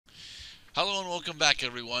Hello and welcome back,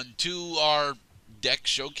 everyone, to our deck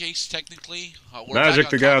showcase. Technically, we're back Magic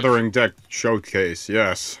on the Caucus. Gathering deck showcase,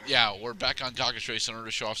 yes. Yeah, we're back on Caucus Race in order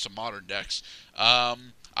to show off some modern decks.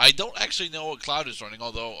 I don't actually know what Cloud is running,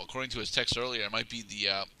 although according to his text earlier, it might be the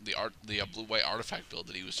blue white artifact build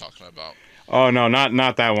that he was talking about. Oh no,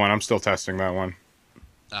 not that one. I'm still testing that one.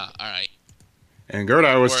 All right. And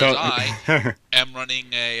Gerdat was Whereas telling. I am running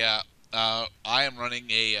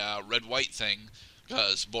a red white thing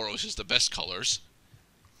because Boros is the best colors.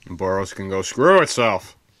 Boros can go screw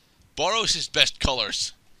itself. Boros is best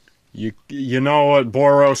colors. You know what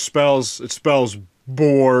Boros spells? It spells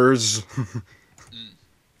boars. Mm,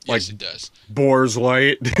 Like yes, it does. boars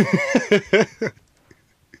light.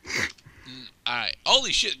 Alright.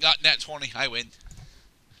 Holy shit, got nat 20. I win.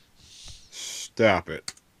 Stop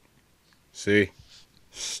it. See?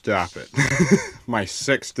 Stop it. My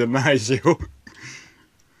six denies you.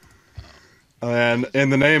 And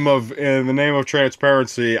in the name of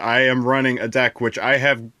transparency, I am running a deck which I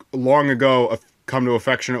have long ago come to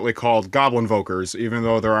affectionately called Goblinvokers, even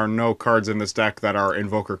though there are no cards in this deck that are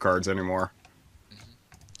invoker cards anymore.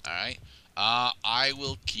 Alright. I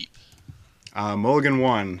will keep. Mulligan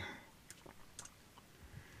 1.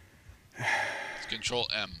 It's Control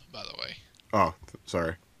M, by the way. Oh,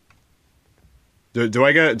 sorry. Do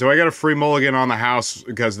I get a free mulligan on the house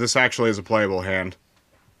because this actually is a playable hand?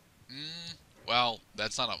 Well,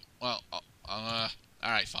 that's not a. Well,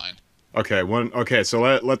 alright, fine. Okay, so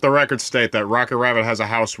let the record state that Rocket Rabbit has a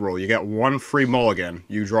house rule. You get one free mulligan.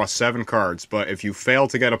 You draw 7 cards, but if you fail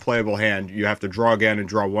to get a playable hand, you have to draw again and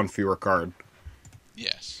draw one fewer card.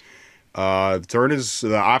 Yes.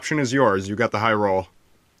 The option is yours. You got the high roll.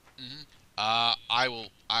 I will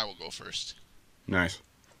go first. Nice.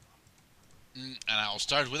 And I'll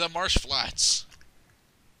start with a Marsh Flats.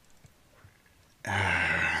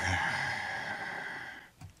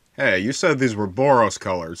 Hey, you said these were Boros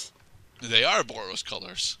colors. They are Boros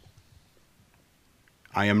colors.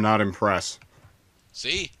 I am not impressed.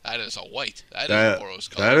 See? That is a white. That is a That Boros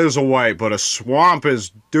that color. is a white, but a swamp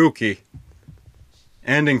is dookie.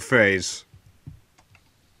 Ending phase.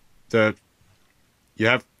 The you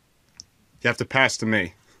have you have to pass to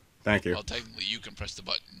me. Thank you. Well, technically, you can press the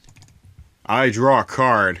button. I draw a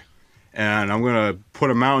card, and I'm gonna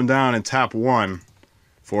put a mountain down and tap 1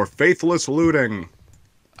 for faithless looting.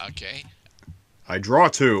 Okay. I draw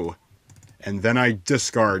 2, and then I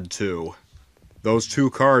discard 2. Those 2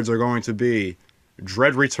 cards are going to be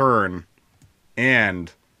Dread Return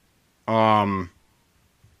and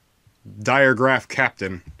Diagraph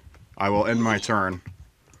Captain. I will end my Ooh. turn.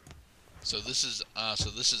 So this is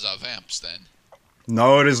Vamps then.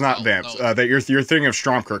 No, it is not Well, Vamps. no. That you're thinking of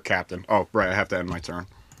Stromkirk Captain. Oh, right, I have to end my turn.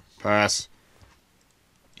 Pass.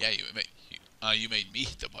 Yeah, you made me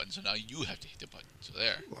hit the button, so now you have to hit the button. So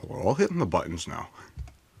there. We're all hitting the buttons now.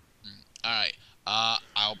 All right.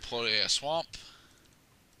 I'll play a swamp,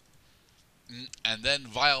 and then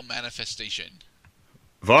vile manifestation.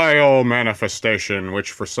 Vile Manifestation,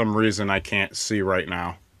 which for some reason I can't see right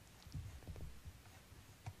now.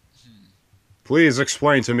 Please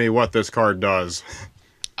explain to me what this card does.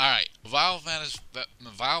 All right. Vile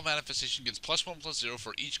manifestation gets +1/+0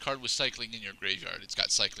 for each card with cycling in your graveyard. It's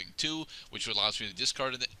got cycling 2, which allows me to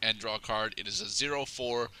discard and draw a card. It is a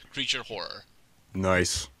 0/4 creature horror.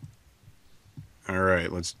 Nice.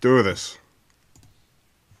 Alright, let's do this.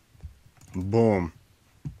 Boom.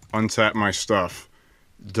 Untap my stuff.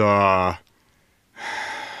 Duh.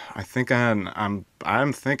 I'm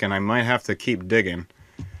thinking I might have to keep digging.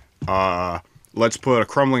 Let's put a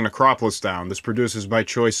Crumbling Necropolis down. This produces my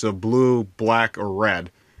choice of blue, black, or red.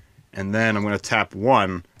 And then I'm going to tap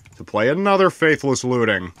 1 to play another Faithless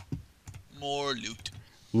Looting. More loot.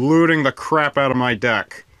 Looting the crap out of my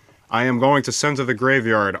deck. I am going to send to the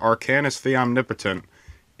graveyard Arcanus the Omnipotent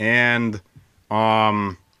and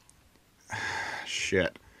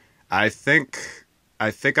shit. I think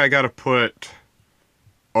I gotta put.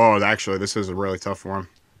 Oh, actually, this is a really tough one.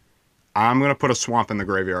 I'm gonna put a swamp in the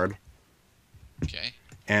graveyard, Okay.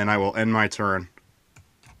 and I will end my turn.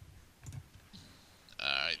 All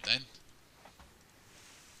right then.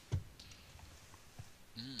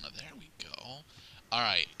 There we go. All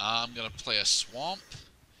right. I'm gonna play a swamp,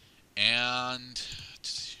 and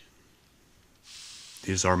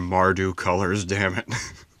These are Mardu colors, damn it.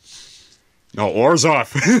 No, oars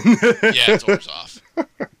off. yeah, it's ours off.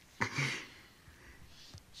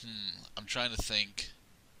 I'm trying to think.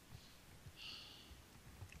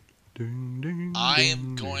 I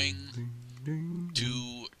am going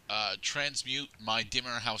to transmute my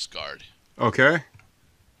Dimmer House Guard, Okay.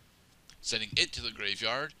 sending it to the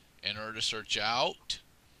graveyard in order to search out.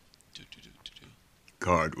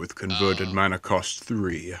 Card with converted mana cost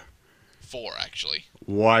 3. 4, actually.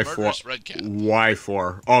 Why 4? Murderous Redcap. Why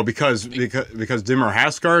 4? Oh, because Dimmer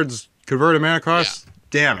has cards converted mana cost? Yeah.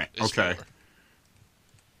 Damn it. It's Okay. 4.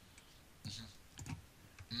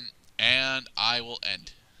 And I will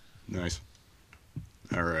end. Nice.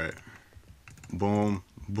 Alright. Boom.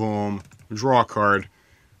 Boom. Draw a card.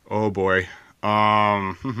 Oh boy.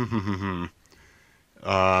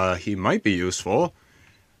 He might be useful.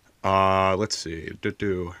 Let's see.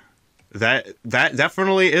 That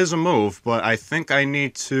definitely is a move, but I think I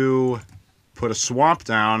need to put a swamp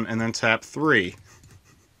down and then tap 3.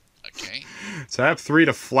 Okay. Tap 3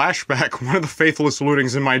 to flashback one of the Faithless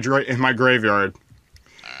Lootings in my graveyard.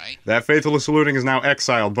 Alright. That Faithless Looting is now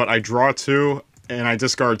exiled, but I draw 2 and I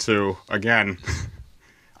discard 2 again.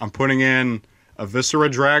 I'm putting in a Viscera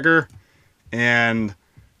Dragger and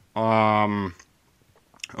oh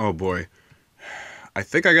boy. I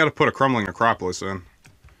think I gotta put a Crumbling Necropolis in.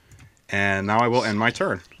 And now I will end my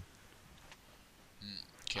turn.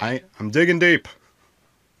 Okay. I'm digging deep.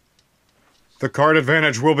 The card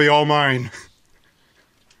advantage will be all mine.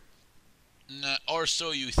 Or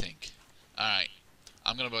so you think. Alright.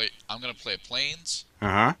 I'm gonna play Plains.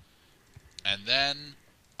 Uh-huh. And then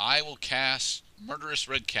I will cast Murderous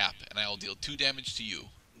Redcap, and I will deal 2 damage to you.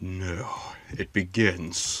 No. It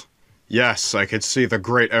begins. Yes, I could see the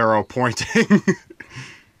great arrow pointing.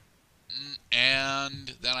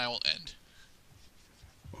 And then I will end.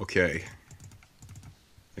 Okay.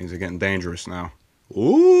 Things are getting dangerous now.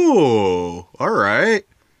 Ooh, alright.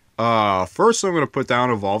 First I'm going to put down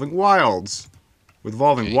Evolving Wilds. With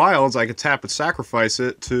Evolving Wilds, I can tap and sacrifice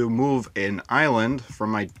it to move an island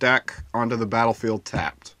from my deck onto the battlefield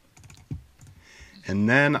tapped. And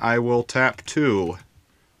then I will tap 2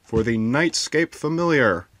 for the Nightscape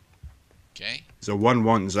Familiar. Okay. It's a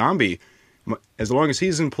 1/1 zombie. As long as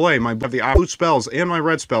he's in play, the blue spells and my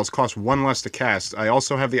red spells cost 1 less to cast. I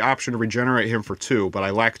also have the option to regenerate him for 2, but I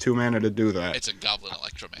lack 2 mana to do that. It's a Goblin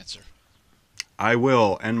Electromancer. I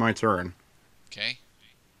will end my turn. Okay.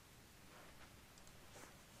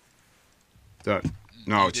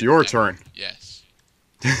 No, it's your turn. Yes.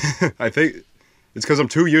 I think it's because I'm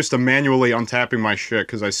too used to manually untapping my shit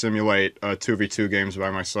because I simulate 2v2 games by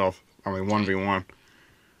myself. I mean 1v1.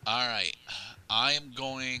 Alright. I am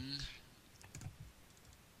going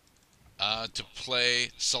to play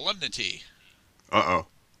Solemnity. Uh-oh.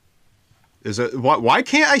 Is it why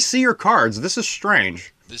can't I see your cards? This is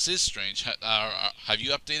strange. This is strange. Have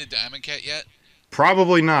you updated Diamond Cat yet?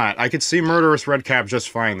 Probably not. I could see Murderous Redcap just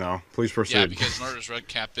fine, though. Please proceed. Yeah, because Murderous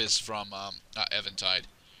Redcap is from Eventide.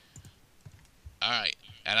 Alright,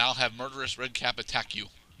 and I'll have Murderous Redcap attack you.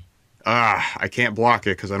 I can't block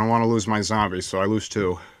it because I don't want to lose my zombies, so I lose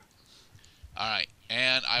 2. Alright,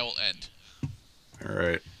 and I will end.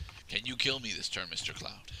 Alright. Can you kill me this turn, Mr.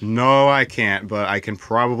 Clowd? No, I can't, but I can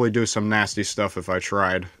probably do some nasty stuff if I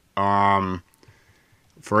tried.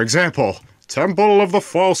 For example, Temple of the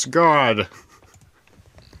False God.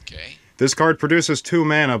 Okay. This card produces 2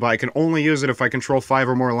 mana, but I can only use it if I control 5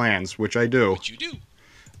 or more lands, which I do. Which you do.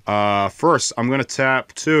 First, I'm going to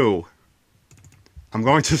tap 2. I'm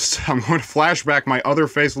going to flashback my other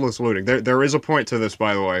Faceless Looting. There is a point to this,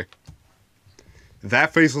 by the way.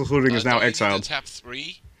 That Faceless Looting is now exiled. You need to tap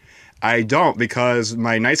 3? I don't, because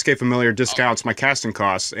my Nightscape Familiar discounts my casting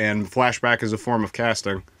costs, and flashback is a form of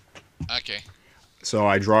casting. Okay. So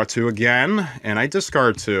I draw 2 again, and I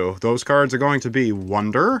discard 2. Those cards are going to be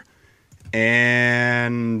Wonder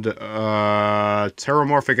and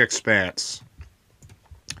Terramorphic Expanse.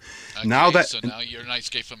 Okay, now so now your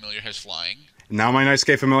Nightscape Familiar has flying. Now my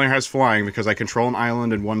Nightscape Familiar has flying because I control an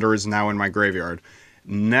island and Wonder is now in my graveyard.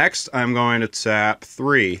 Next, I'm going to tap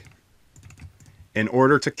 3 in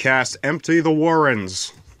order to cast Empty the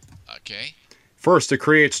Warrens. Okay. First, it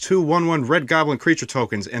creates 2 1/1 red goblin creature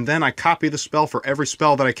tokens, and then I copy the spell for every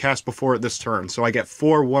spell that I cast before it this turn. So I get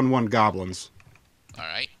 4 1/1 goblins.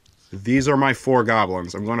 Alright. These are my 4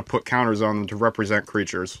 goblins. I'm going to put counters on them to represent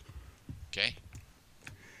creatures. Okay.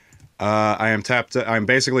 I'm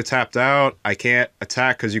basically tapped out. I can't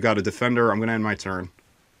attack because you got a defender. I'm going to end my turn.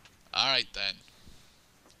 Alright then.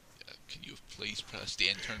 Can you please press the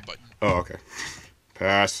end turn button? Oh, okay.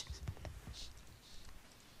 Pass.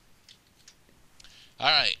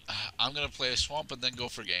 Alright. I'm going to play a swamp and then go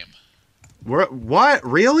for game. What?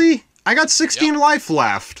 Really? I got 16 life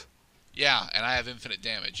left. Yeah, and I have infinite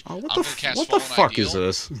damage. Oh, what the fuck is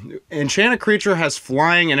this? Enchanted creature has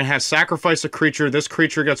flying and it has sacrifice a creature. This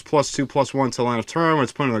creature gets +2/+1 till end of turn. When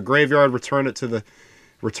it's put in the graveyard, return it to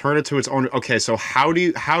its own. Okay, so how do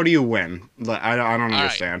you win? I don't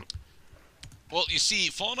understand. Well, you see,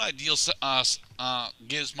 Fallen Ideal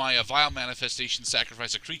gives my vile manifestation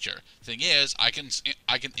sacrifice a creature. Thing is, I can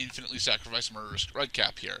infinitely sacrifice Murderous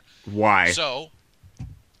Redcap here. Why? So,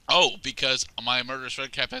 because my Murderous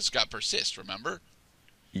Redcap has got persist. Remember?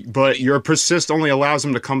 But your persist only allows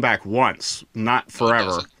him to come back once, not No, it forever.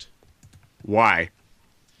 doesn't. Why?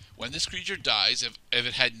 When this creature dies, if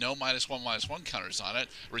it had no -1/-1 counters on it,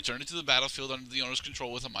 return it to the battlefield under the owner's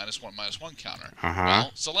control with a -1/-1 counter.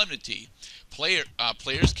 Well, Solemnity. Players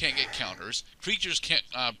can't get counters. Creatures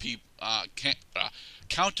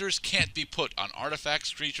counters can't be put on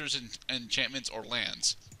artifacts, creatures, enchantments, or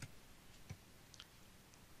lands.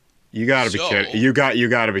 You gotta be kidding. You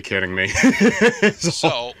gotta be kidding me.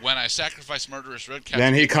 So when I sacrifice Murderous Redcap,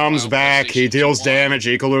 then he comes back, he deals damage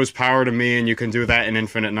equal to his power to me, and you can do that an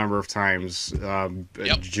infinite number of times.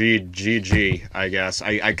 GG, I guess.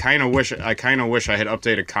 I kind of wish I had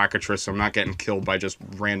updated Cockatrice so I'm not getting killed by just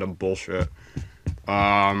random bullshit.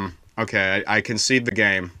 Okay, I concede the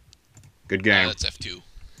game. Good game. That's F2.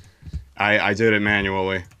 I did it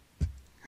manually.